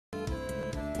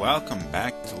welcome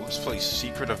back to Let's Play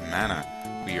Secret of Mana.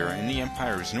 We are in the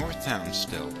Empire's North Town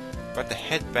still, about to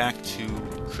head back to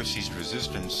Krissie's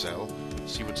resistance cell,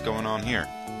 see what's going on here.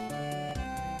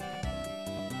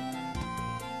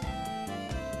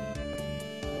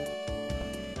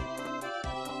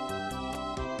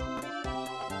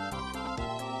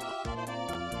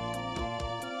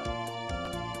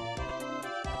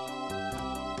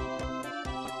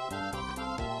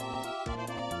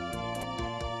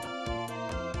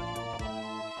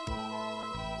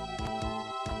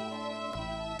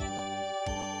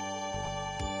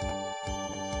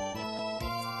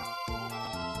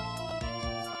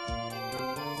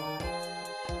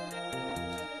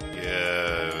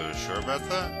 Yeah, sure about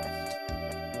that?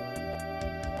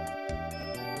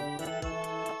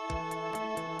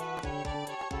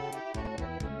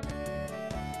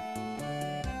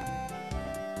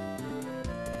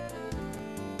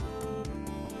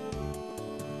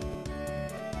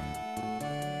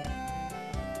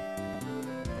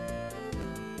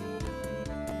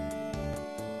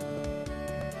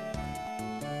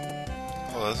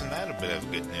 Well, isn't that a bit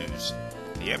of good news?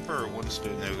 The Emperor wants to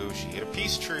negotiate a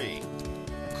peace treaty.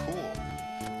 Cool.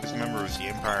 Because remember, it was the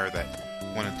Empire that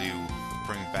wanted to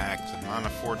bring back the Mana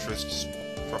Fortress,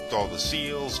 disrupt all the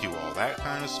seals, do all that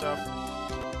kind of stuff.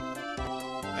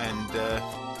 And,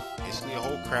 basically a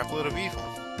whole crapload of evil.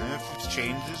 And if it's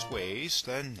changed his ways,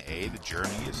 then, A, the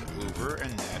journey is over,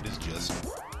 and that is just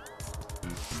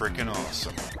frickin'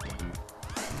 awesome.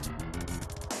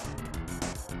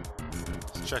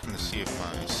 Checking to see if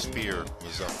my spear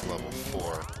was up level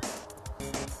 4.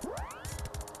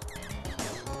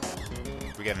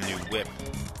 We got a new whip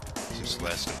since the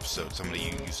last episode. Somebody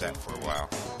used that for a while.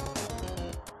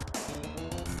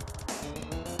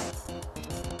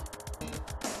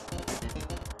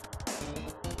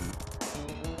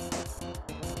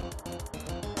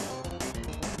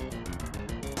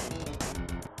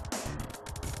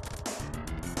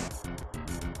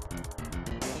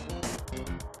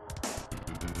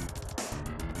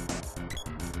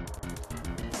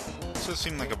 This does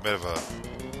seem like a bit of a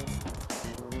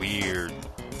weird... wait,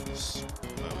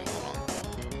 hold on.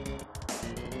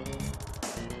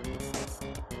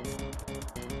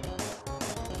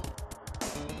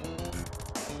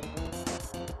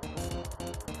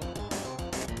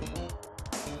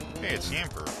 Hey, it's the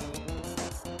Emperor.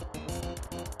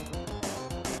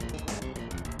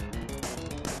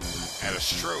 Had a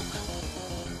stroke.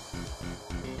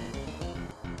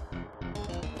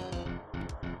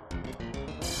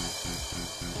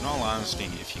 In all honesty,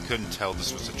 if you couldn't tell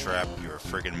this was a trap, you're a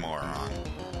friggin' moron.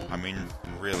 I mean,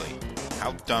 really,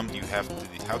 how dumb do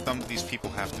these people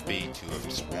have to be to have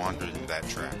just wandered into that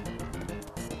trap?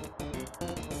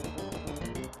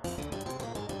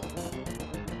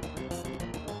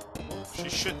 She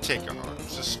should take a heart. It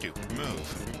was a stupid move.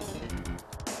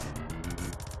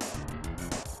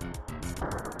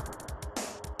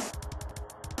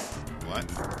 What?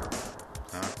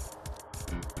 Huh?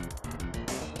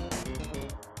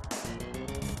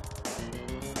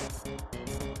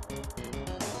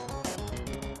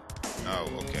 Oh,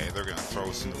 okay, they're gonna throw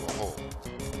us into a hole.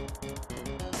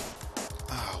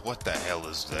 Ah, what the hell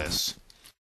is this?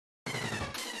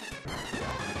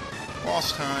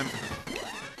 Boss time!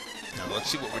 Now let's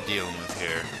see what we're dealing with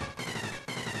here.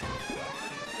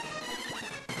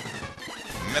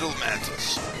 Metal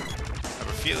Mantis. I have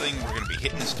a feeling we're gonna be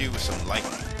hitting this dude with some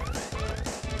lightning.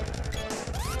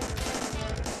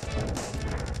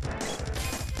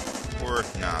 Or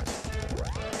not.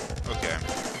 Okay.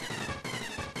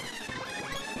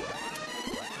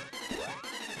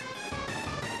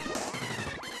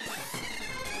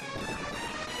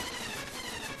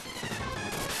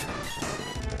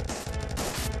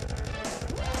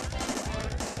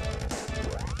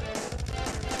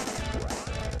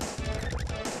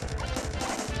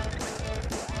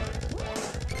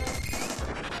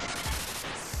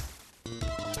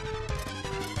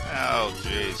 Oh,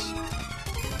 jeez.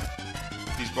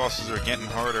 These bosses are getting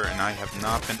harder, and I have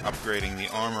not been upgrading the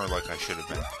armor like I should have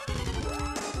been.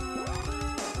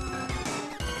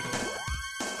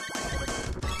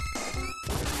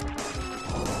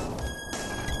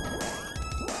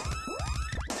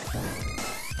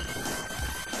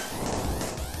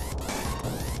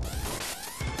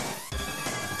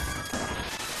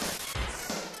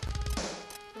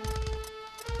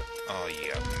 Oh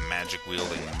yeah,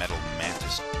 magic-wielding metal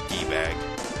mantis D-bag.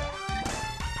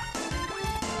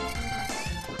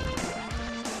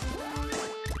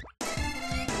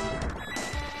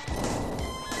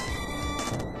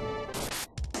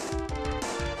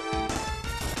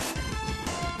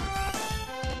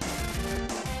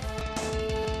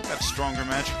 That's stronger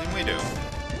magic than we do.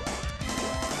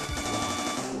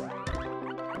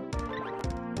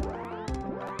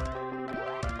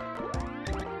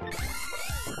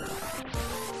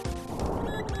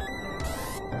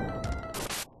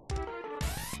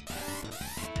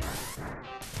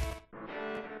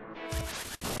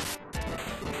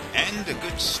 And a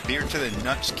good spear to the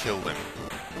nuts killed him.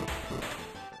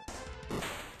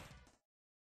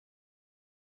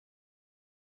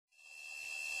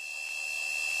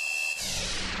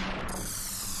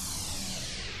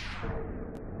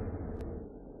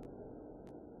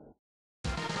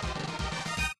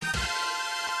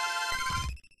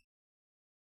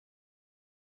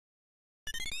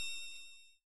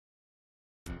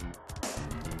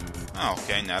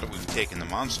 Okay, now that we've taken the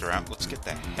monster out, let's get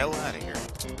the hell out of here.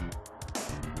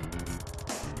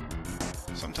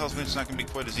 Something tells me it's not going to be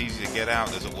quite as easy to get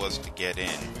out as it was to get in.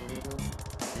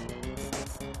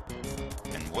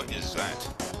 And what is that?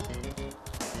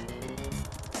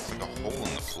 It's like a hole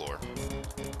in the floor.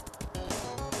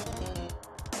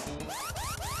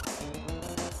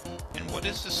 And what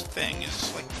is this thing? Is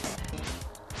this like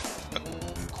a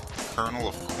kernel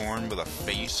of corn with a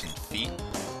face and feet?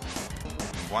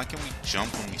 Why can we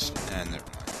jump when we stand? Never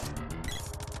mind.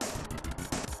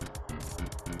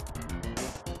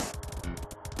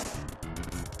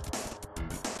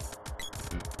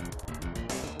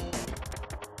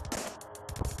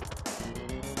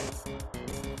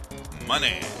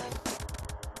 Money!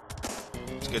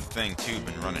 It's a good thing, too,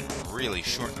 been running really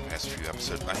short in the past few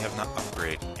episodes. I have not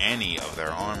upgraded any of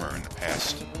their armor in the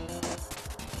past.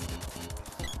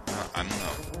 I don't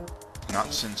know.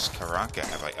 Not since Karaka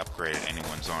have I upgraded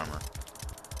anyone's armor.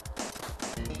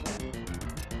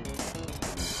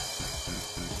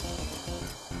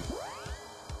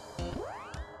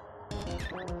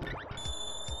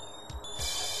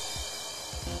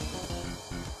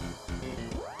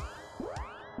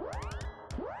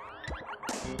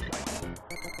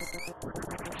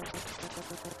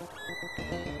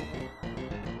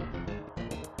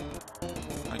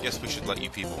 I guess we should let you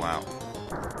people out.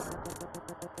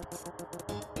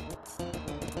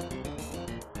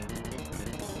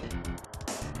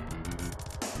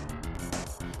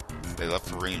 They left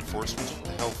for reinforcements? What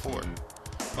the hell for?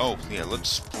 Oh, yeah, let's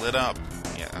split up.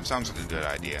 Yeah, that sounds like a good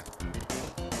idea.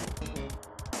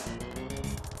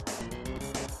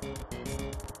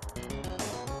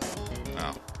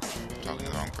 Oh, I'm talking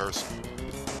to the wrong person.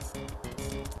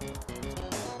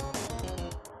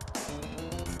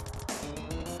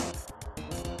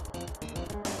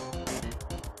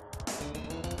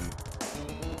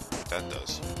 That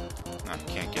does. No,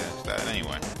 can't get into that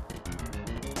anyway.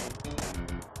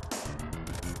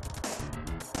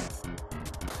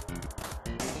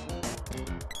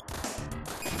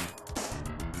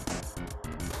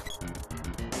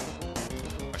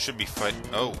 I should be fighting.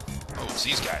 Oh, it's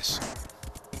these guys.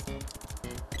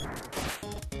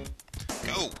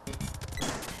 Go!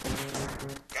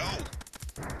 Go!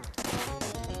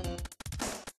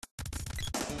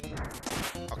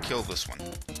 I'll kill this one.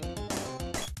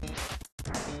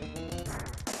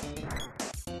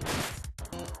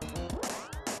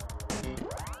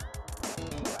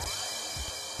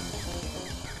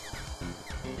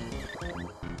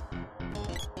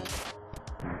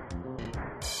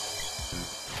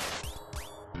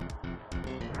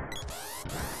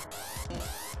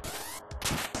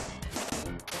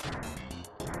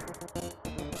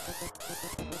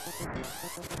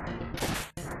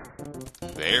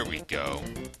 There we go.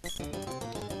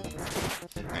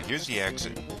 Now here's the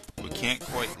exit. We can't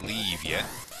quite leave yet.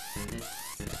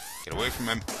 Get away from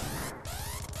him.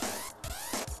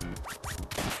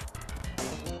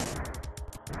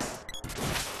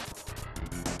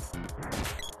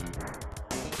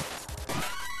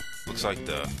 Looks like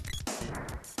the...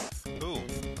 Ooh,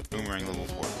 a boomerang level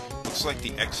 4. Looks like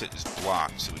the exit is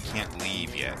blocked, so we can't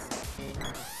leave yet.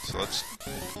 So let's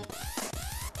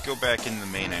go back in the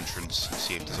main entrance and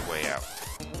see if there's a way out.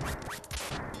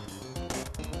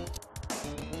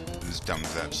 As dumb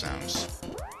as that sounds.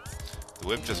 The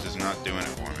whip just is not doing it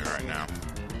for me right now.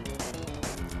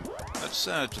 Let's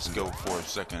just go for a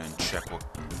second and check what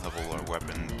level our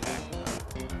weapon attack.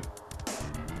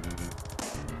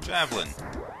 Javelin.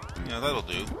 You know, that'll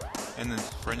do. And then,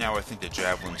 right now, I think the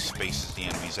javelin spaces the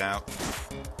enemies out.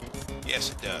 Yes,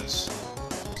 it does.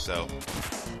 So,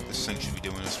 this thing should be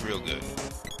doing us real good.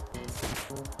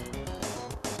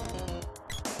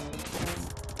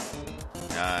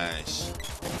 Nice.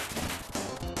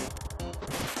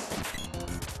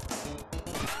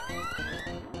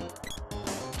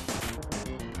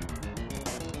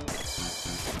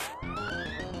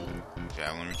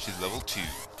 Javelin reaches level 2.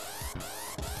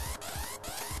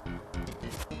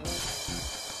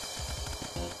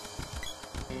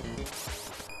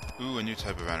 Ooh, a new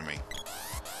type of enemy.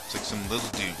 It's like some little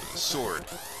dude with a sword.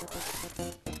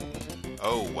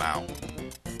 Oh, wow.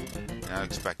 Did not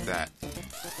expect that.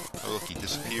 Oh, look, he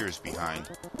disappears behind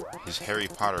his Harry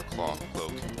Potter cloak.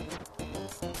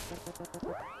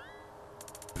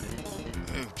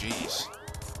 Jeez.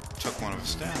 Took one of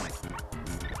us down.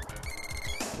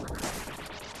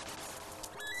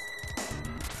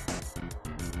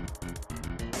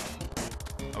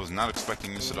 I was not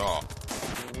expecting this at all.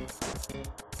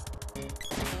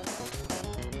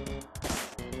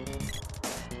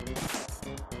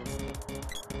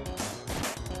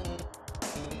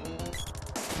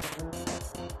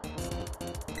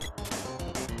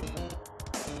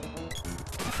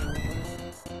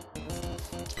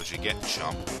 That's what you get,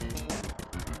 chump.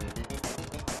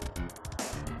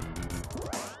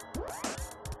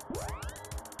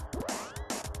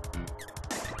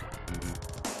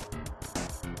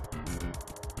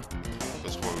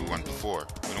 That's where we went before.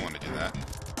 We don't want to do that.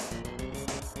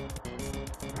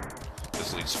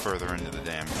 This leads further into the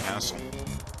damn castle.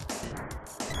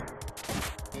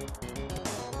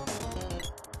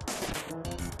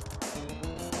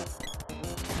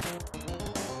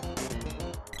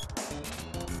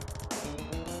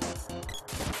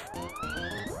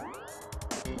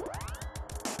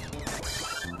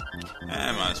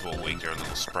 Might as well wake our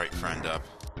little sprite friend up.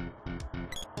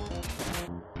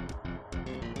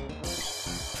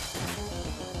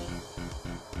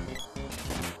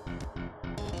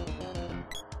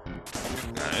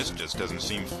 Now, this just doesn't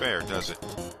seem fair, does it?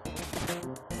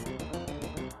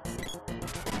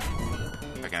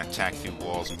 I can attack through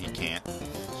walls and he can't.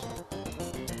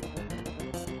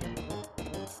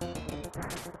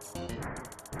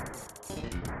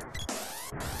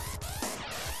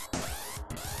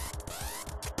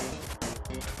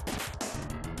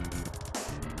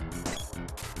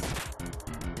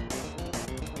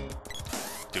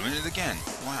 Doing it again.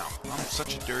 Wow, I'm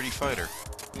such a dirty fighter.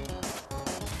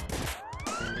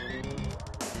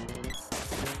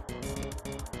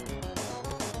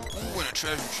 Ooh, and a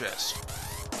treasure chest.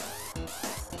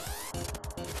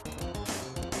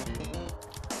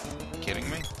 Kidding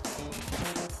me?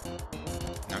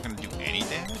 Not gonna do any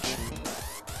damage?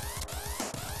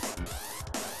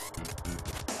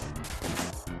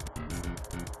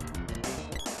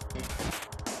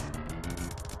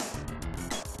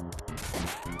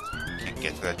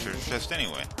 Get to that treasure chest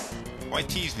anyway. Why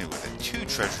tease me with it? 2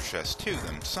 treasure chests, 2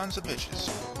 them sons of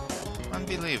bitches.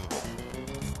 Unbelievable.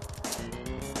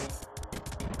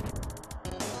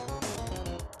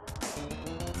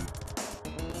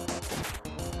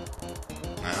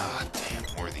 Ah,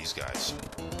 damn, more of these guys.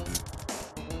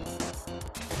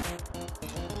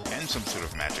 And some sort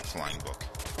of magic flying book.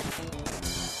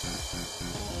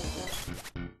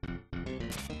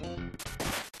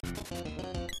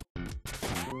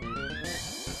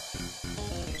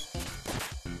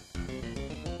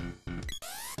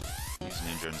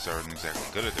 Ninjas aren't exactly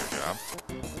good at their job.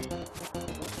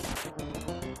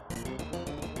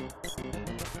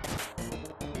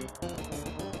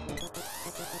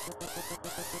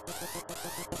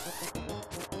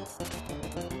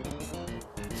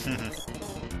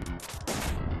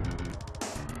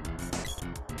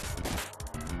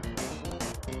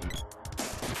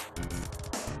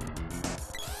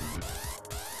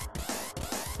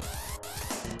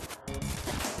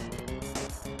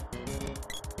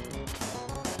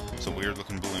 It's a weird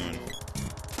looking balloon.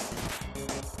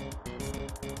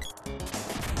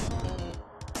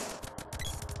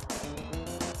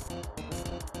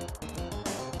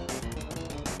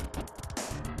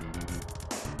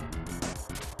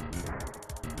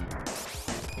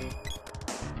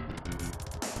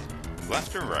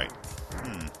 Left or right?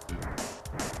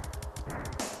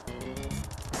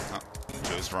 Oh,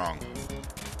 chose wrong.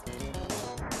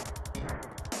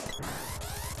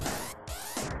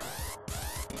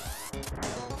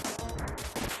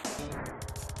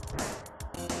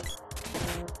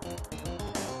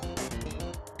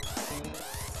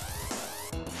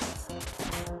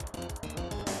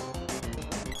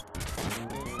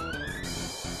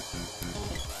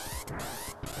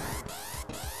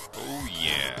 Oh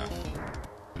yeah.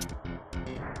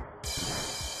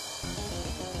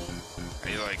 How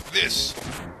do you like this?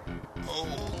 Oh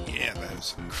yeah, that was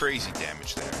some crazy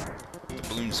damage there. The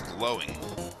balloon's glowing.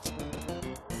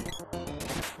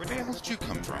 Where the hell did you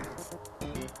come from?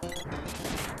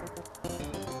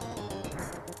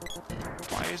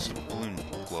 Why is the balloon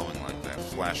glowing like that,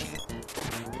 flashing?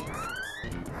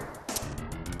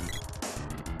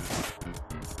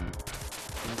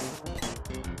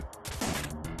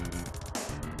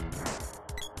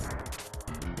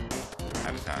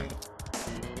 Out of time.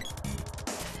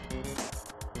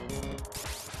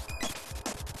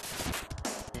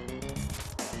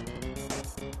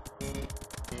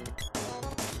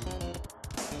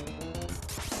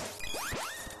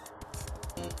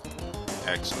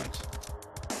 Excellent.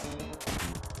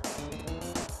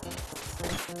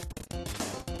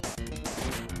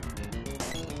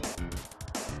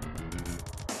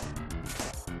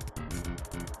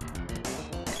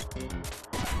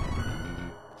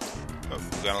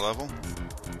 Who got a level?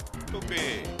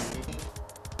 Poopy!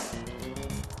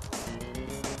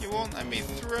 You won't let me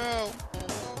throw!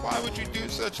 Why would you do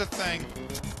such a thing?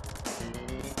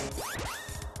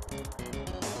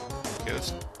 Okay,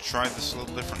 let's try this a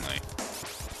little differently.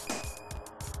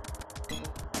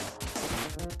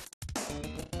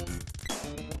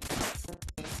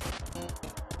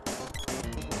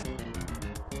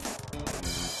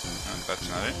 That's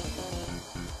not it.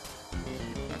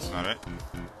 That's not it.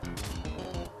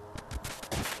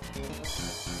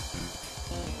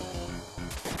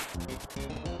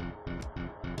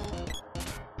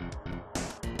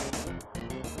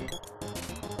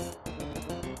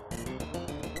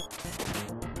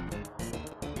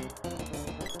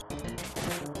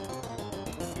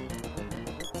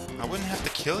 I wouldn't have to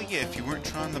kill you if you weren't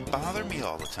trying to bother me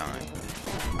all the time.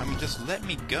 I mean, just let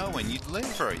me go and you'd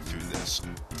live right through this.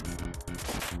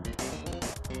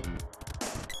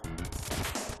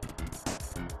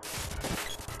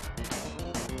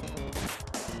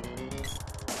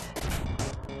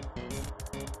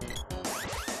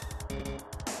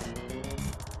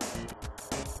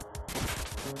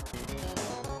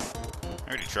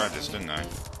 I already tried this, didn't I?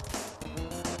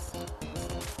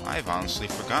 I've honestly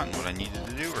forgotten what I needed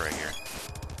to do right here.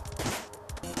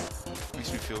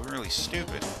 Makes me feel really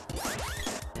stupid.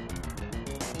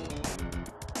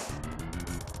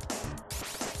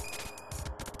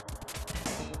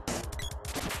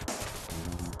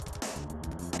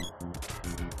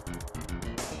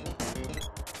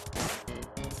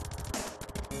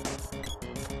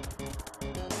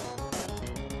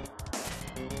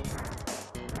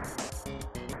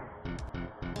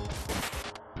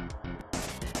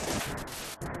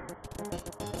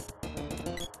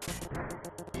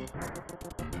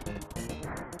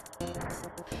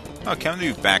 Okay, I'm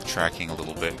going to be backtracking a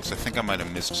little bit, because I think I might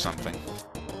have missed something.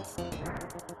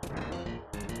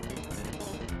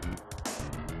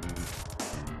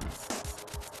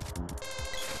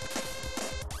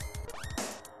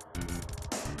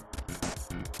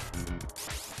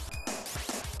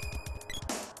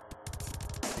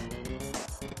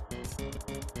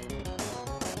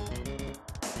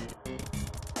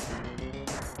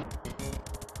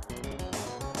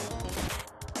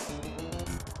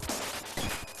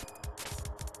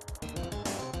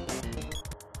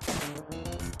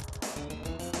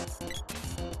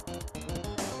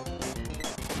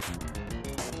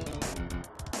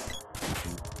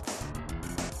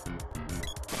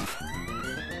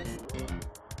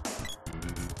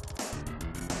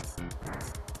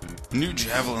 New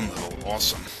javelin level,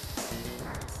 awesome.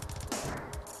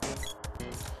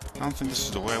 I don't think this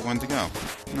is the way I wanted to go.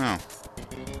 No.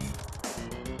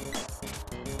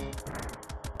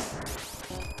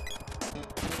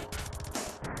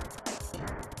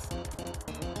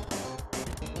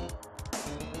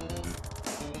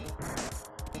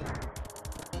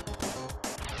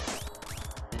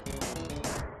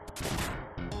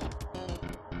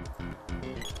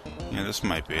 Yeah, this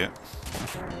might be it.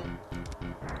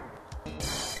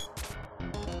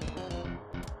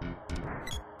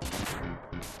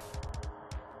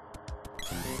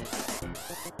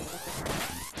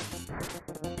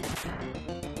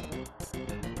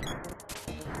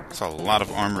 It's a lot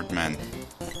of armored men.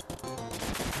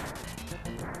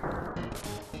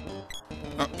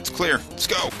 Oh, it's clear. Let's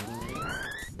go!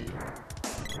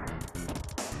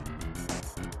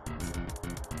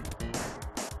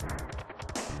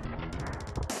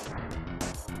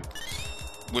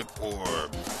 Whip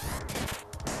orb.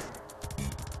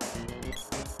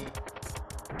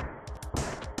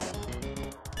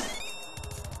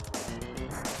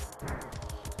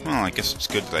 Well, I guess it's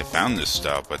good that I found this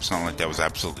stuff, but it's not like that was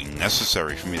absolutely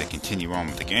necessary for me to continue on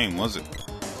with the game, was it?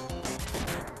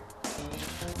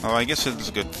 Well, I guess it is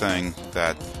a good thing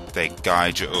that they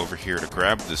guide you over here to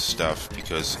grab this stuff,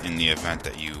 because in the event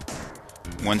that you...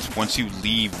 Once you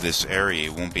leave this area,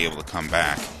 you won't be able to come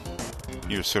back.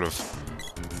 You're sort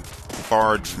of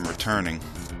barred from returning.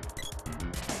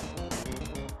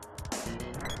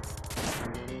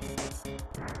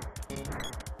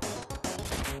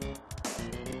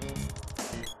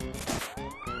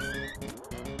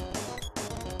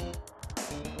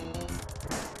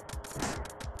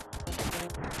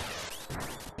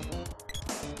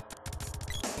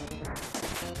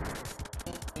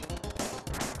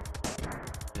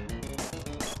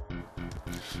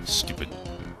 Stupid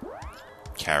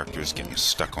characters getting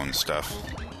stuck on stuff.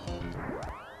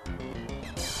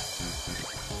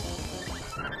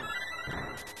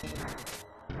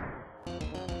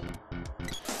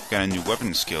 Got a new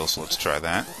weapon skill, so let's try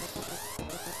that.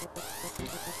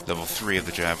 Level 3 of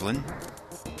the javelin.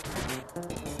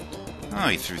 Oh,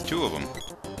 he threw 2 of them.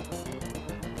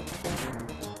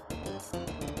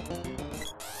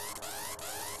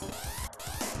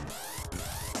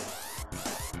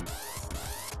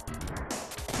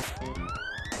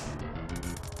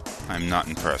 not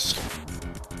impressed.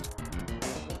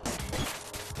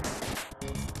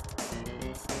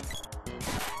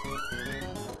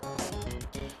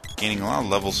 Gaining a lot of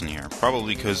levels in here,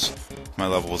 probably because my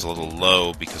level was a little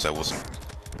low because I wasn't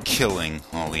killing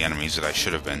all the enemies that I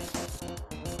should have been.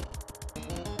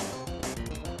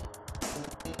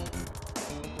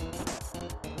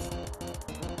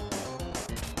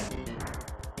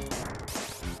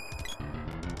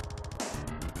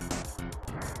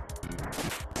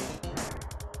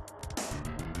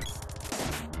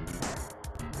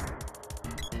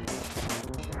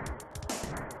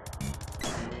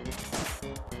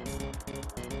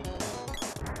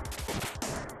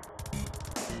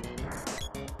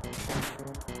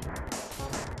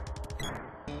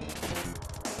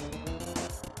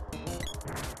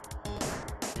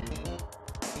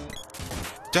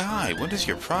 Die! What is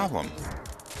your problem?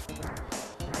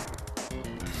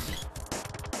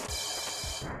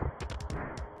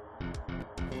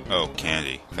 Oh,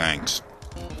 candy. Thanks.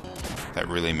 That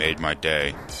really made my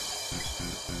day.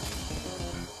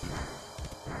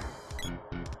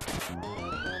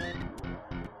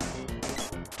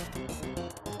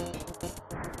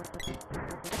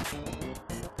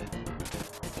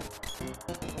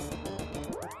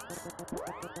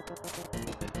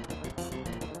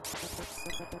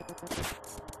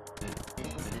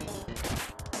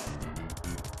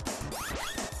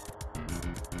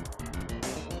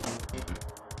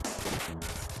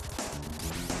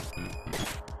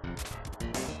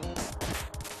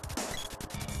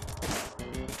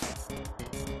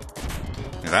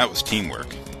 Now that was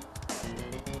teamwork.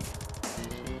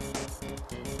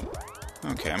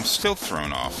 Okay, I'm still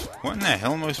thrown off. What in the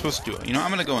hell am I supposed to do? You know, I'm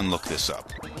gonna go and look this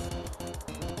up.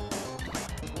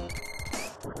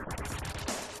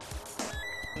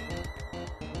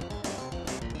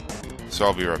 So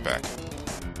I'll be right back.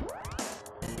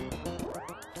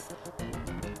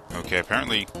 Okay,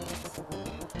 apparently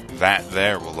that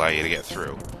there will allow you to get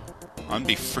through.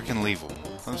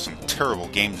 Unbe-freaking-leavable. That was some terrible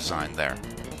game design there.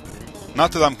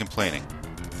 Not that I'm complaining.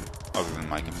 Other than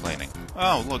my complaining.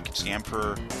 Oh, look, it's the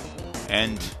Emperor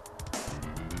and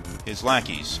his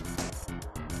lackeys.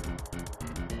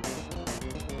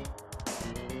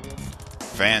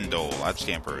 Vandal, that's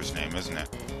the Emperor's name, isn't it?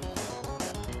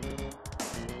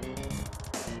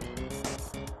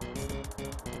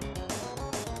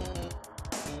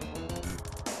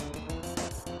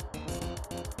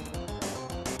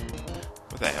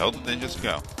 Where the hell did they just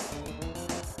go?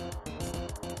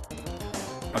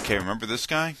 Okay, remember this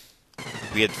guy?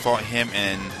 We had fought him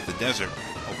in the desert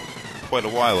quite a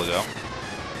while ago.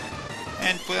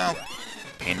 And, well,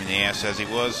 pain in the ass as he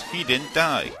was, he didn't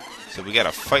die. So we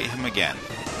gotta fight him again.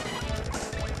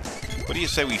 What do you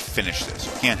say we finish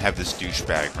this? We can't have this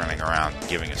douchebag running around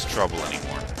giving us trouble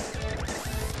anymore.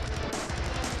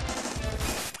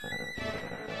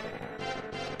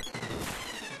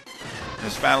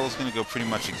 This battle is going to go pretty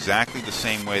much exactly the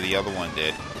same way the other one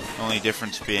did. The only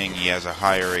difference being he has a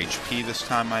higher HP this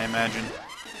time, I imagine.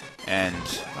 And,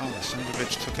 oh, the son of a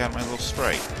bitch took out my little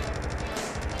sprite.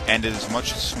 And it is a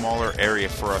much smaller area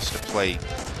for us to play,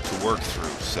 to work through,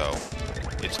 so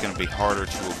it's going to be harder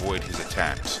to avoid his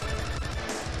attacks.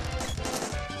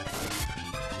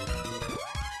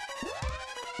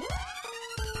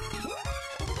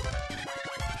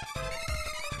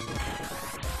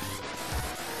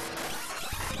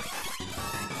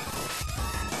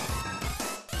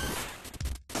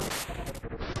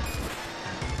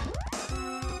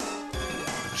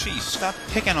 Jeez, stop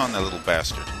picking on that little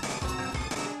bastard.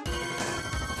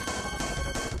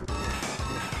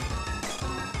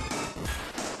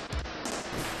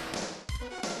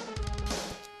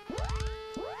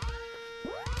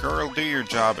 Girl, do your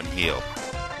job and heal.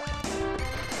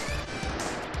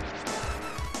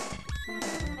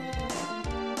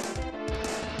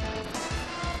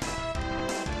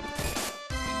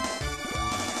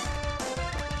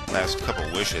 Last couple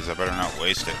wishes, I better not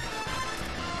waste it.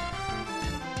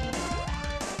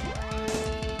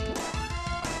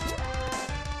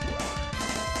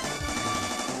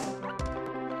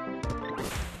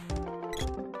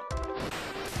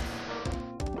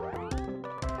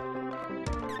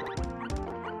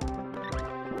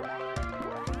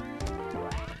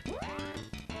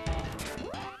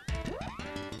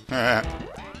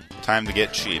 Time to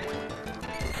get cheap.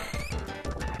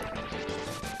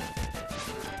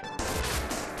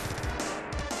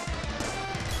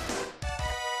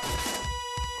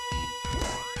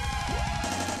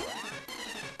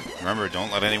 Remember,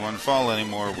 don't let anyone fall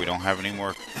anymore. We don't have any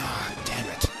more... Ah, damn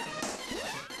it.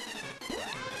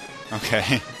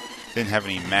 Okay. Didn't have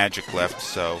any magic left,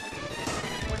 so...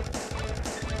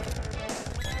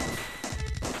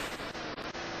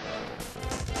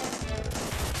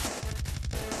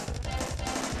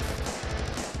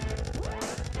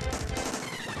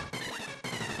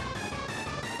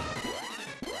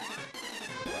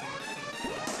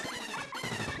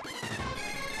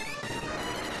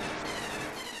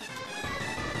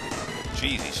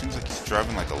 Jeez, he seems like he's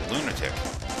driving like a lunatic.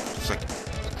 Just like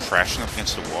crashing up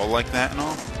against the wall like that and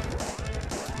all.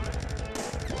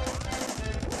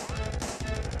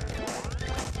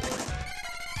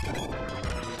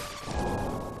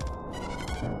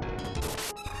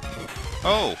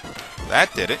 Oh,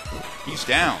 that did it. He's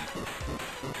down.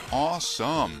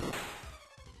 Awesome.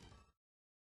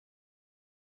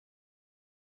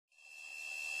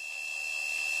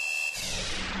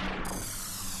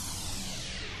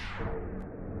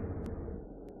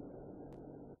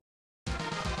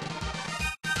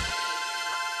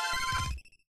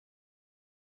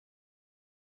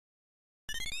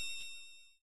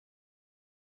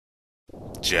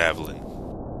 Javelin.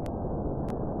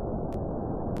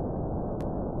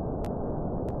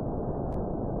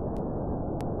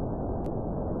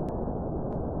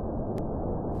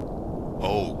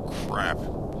 Oh, crap.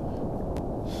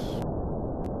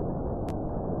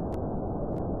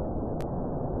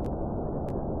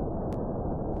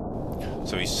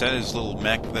 So he set his little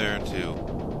mech there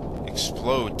to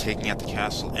explode, taking out the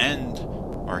castle and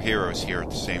our heroes here at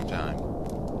the same time.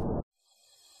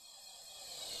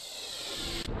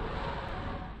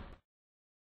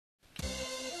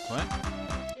 What?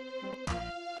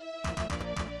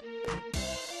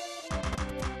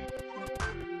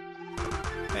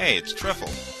 Hey, it's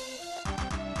Truffle.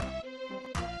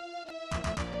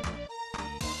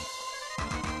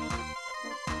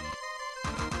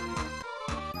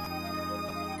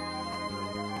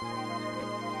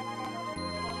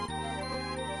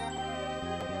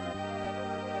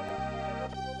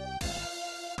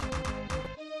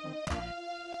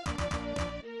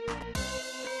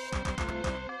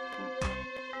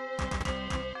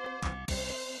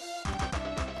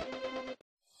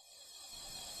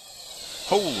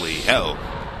 Holy hell.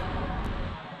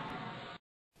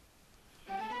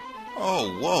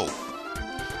 Oh, whoa.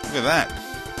 Look at that.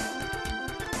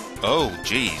 Oh,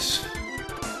 jeez.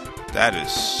 That is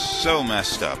so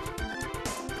messed up.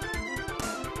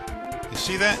 You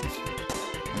see that?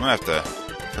 I'm gonna have to,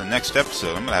 for the next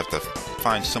episode, I'm gonna have to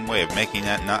find some way of making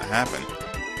that not happen.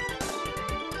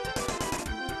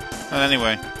 But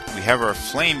anyway, we have our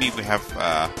flamey, we have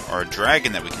our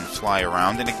dragon that we can fly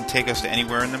around, and it can take us to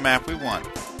anywhere in the map we want.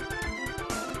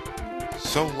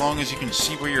 So long as you can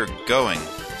see where you're going.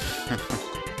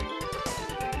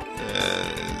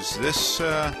 Is this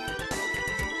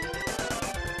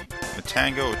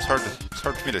Matango? It's hard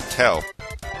for me to tell.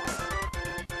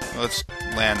 Let's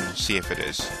land and see if it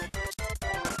is.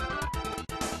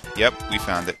 Yep, we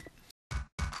found it.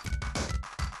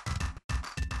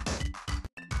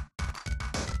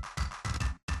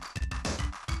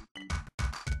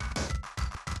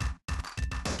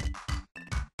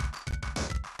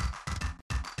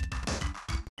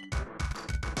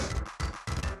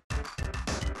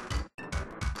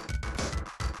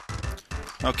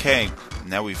 Okay,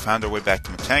 now we've found our way back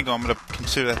to Matango. I'm going to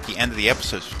consider that the end of the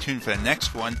episode. So tune in for the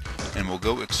next one, and we'll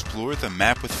go explore the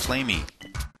map with Flamey.